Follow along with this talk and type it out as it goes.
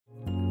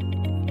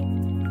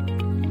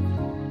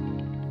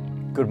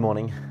Good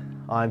morning.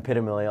 I'm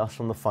Peter Milios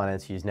from the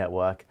Finance News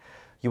Network.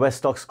 US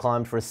stocks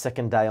climbed for a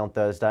second day on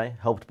Thursday,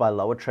 helped by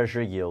lower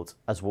Treasury yields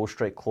as Wall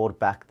Street clawed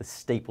back the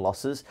steep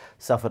losses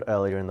suffered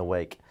earlier in the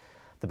week.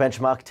 The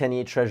benchmark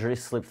 10-year Treasury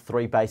slipped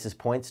 3 basis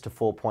points to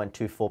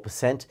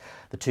 4.24%.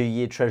 The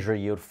 2-year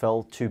Treasury yield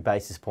fell 2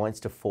 basis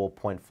points to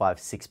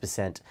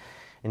 4.56%.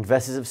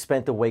 Investors have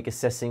spent the week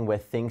assessing where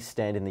things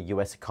stand in the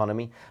US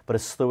economy, but a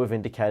slew of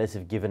indicators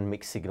have given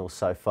mixed signals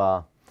so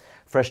far.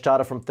 Fresh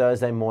data from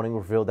Thursday morning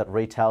revealed that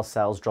retail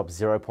sales dropped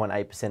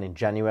 0.8% in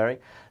January.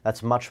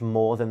 That's much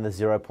more than the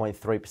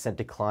 0.3%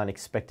 decline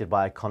expected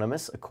by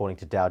economists, according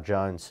to Dow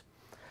Jones.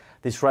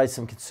 This raised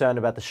some concern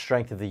about the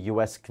strength of the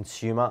US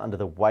consumer under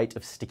the weight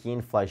of sticky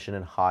inflation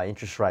and high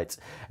interest rates,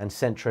 and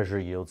sent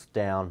Treasury yields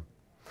down.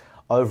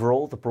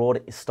 Overall, the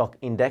broad stock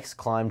index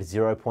climbed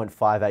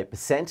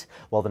 0.58%,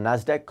 while the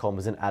Nasdaq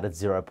Composite added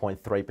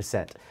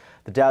 0.3%.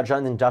 The Dow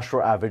Jones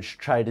Industrial Average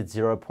traded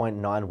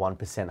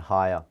 0.91%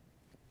 higher.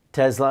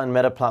 Tesla and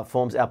Meta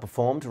platforms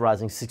outperformed,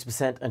 rising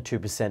 6% and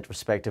 2%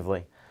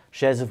 respectively.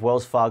 Shares of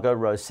Wells Fargo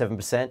rose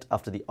 7%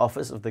 after the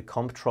Office of the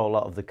Comptroller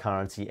of the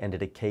Currency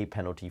ended a key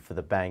penalty for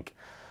the bank.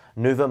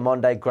 Nuva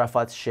Monde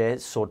Graphite's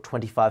shares soared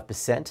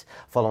 25%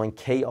 following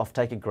key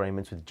offtake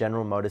agreements with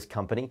General Motors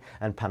Company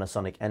and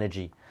Panasonic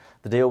Energy.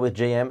 The deal with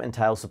GM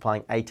entails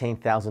supplying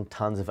 18,000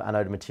 tons of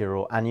anode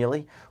material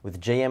annually,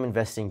 with GM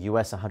investing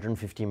US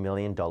 $150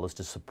 million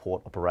to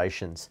support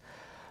operations.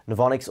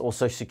 Novonix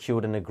also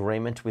secured an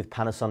agreement with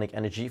Panasonic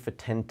Energy for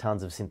 10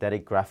 tons of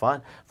synthetic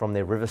graphite from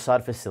their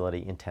Riverside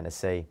facility in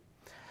Tennessee.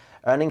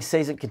 Earnings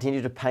season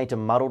continued to paint a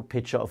muddled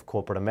picture of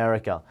corporate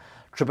America.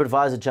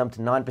 TripAdvisor jumped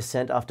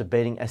 9% after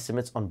beating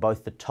estimates on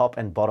both the top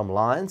and bottom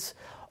lines.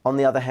 On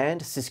the other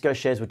hand, Cisco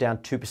shares were down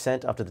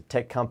 2% after the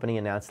tech company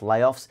announced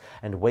layoffs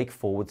and weak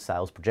forward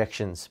sales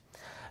projections.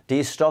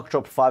 Deere stock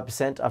dropped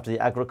 5% after the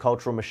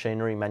agricultural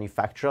machinery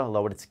manufacturer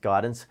lowered its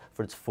guidance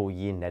for its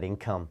full-year net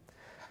income.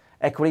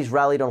 Equities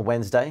rallied on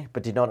Wednesday,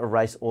 but did not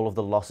erase all of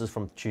the losses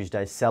from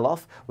Tuesday's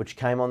sell-off, which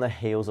came on the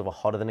heels of a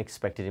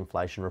hotter-than-expected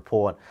inflation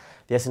report.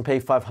 The S&P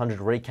 500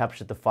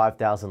 recaptured the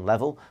 5,000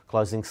 level,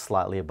 closing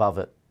slightly above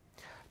it.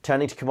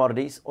 Turning to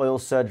commodities, oil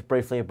surged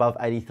briefly above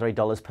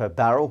 $83 per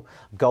barrel,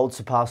 gold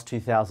surpassed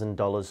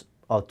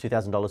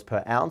 $2,000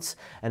 per ounce,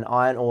 and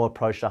iron ore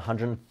approached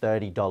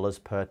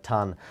 $130 per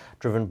tonne,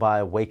 driven by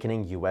a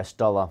weakening US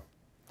dollar.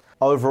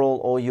 Overall,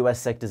 all US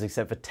sectors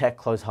except for tech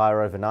closed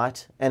higher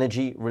overnight.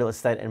 Energy, real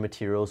estate and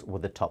materials were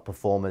the top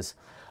performers.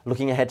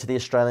 Looking ahead to the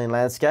Australian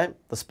landscape,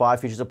 the SPI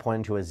futures are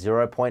pointing to a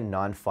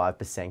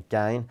 0.95%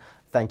 gain.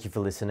 Thank you for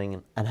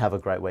listening and have a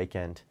great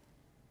weekend.